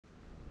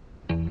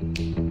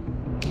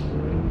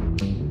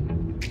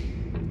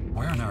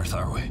earth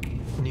are we?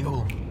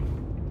 New.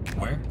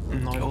 Where?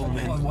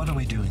 What are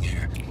we doing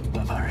here?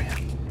 Bavaria.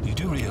 You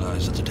do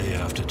realize that the day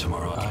after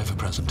tomorrow I have a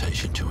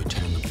presentation to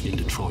attend in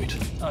Detroit.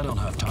 I don't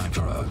have time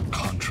for a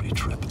country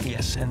trip.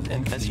 Yes, and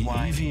that's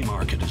why... The EV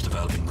market is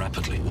developing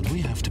rapidly, and we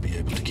have to be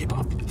able to keep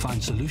up,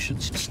 find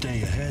solutions,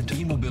 stay ahead.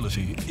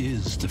 E-mobility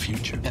is the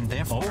future. And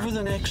therefore... Over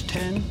the next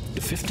 10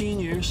 to 15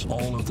 years,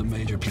 all of the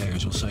major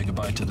players will say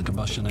goodbye to the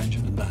combustion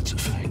engine, and that's a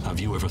fact. Have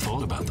you ever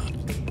thought about that?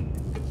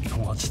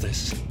 What's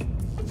this?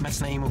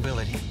 Metzner E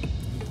Mobility.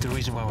 The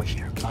reason why we're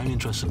here. I'm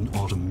interested in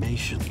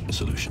automation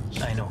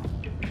solutions. I know.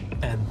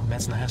 And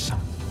Metzner has some.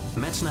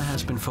 Metzner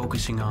has been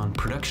focusing on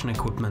production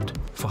equipment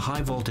for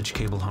high voltage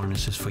cable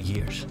harnesses for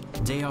years.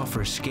 They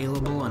offer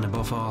scalable and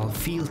above all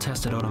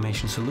field-tested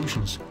automation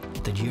solutions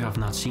that you have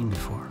not seen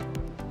before.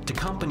 The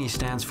company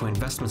stands for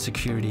investment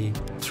security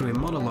through a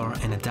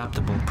modular and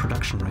adaptable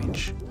production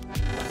range.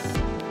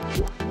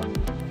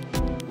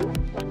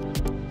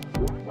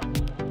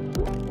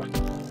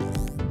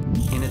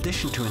 In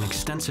addition to an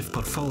extensive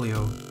portfolio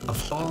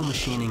of all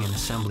machining and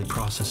assembly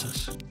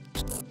processes,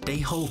 they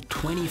hold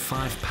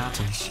 25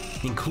 patents,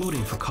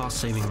 including for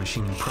cost-saving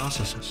machining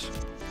processes.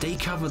 They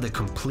cover the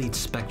complete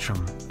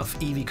spectrum of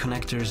EV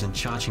connectors and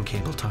charging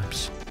cable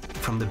types,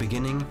 from the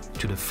beginning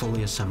to the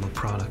fully assembled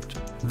product.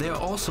 They are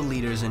also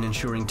leaders in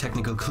ensuring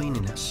technical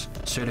cleanliness,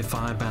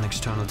 certified by an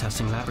external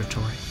testing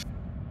laboratory.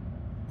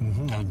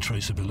 And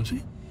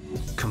traceability?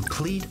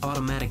 Complete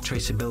automatic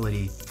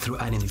traceability through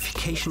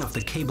identification of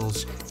the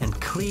cables and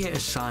clear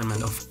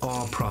assignment of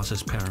all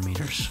process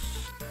parameters.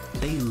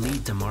 They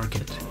lead the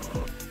market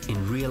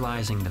in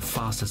realizing the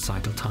fastest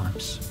cycle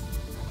times.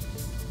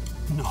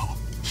 No.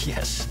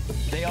 Yes,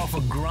 they offer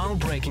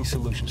groundbreaking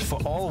solutions for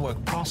all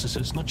work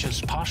processes, not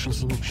just partial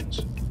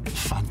solutions.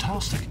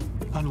 Fantastic.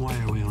 And why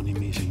are we only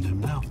meeting them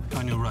now?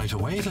 I knew right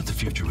away that the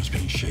future was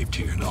being shaped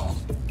here and all.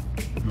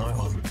 No, it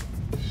wasn't.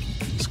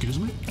 Excuse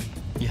me?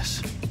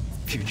 Yes,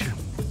 future.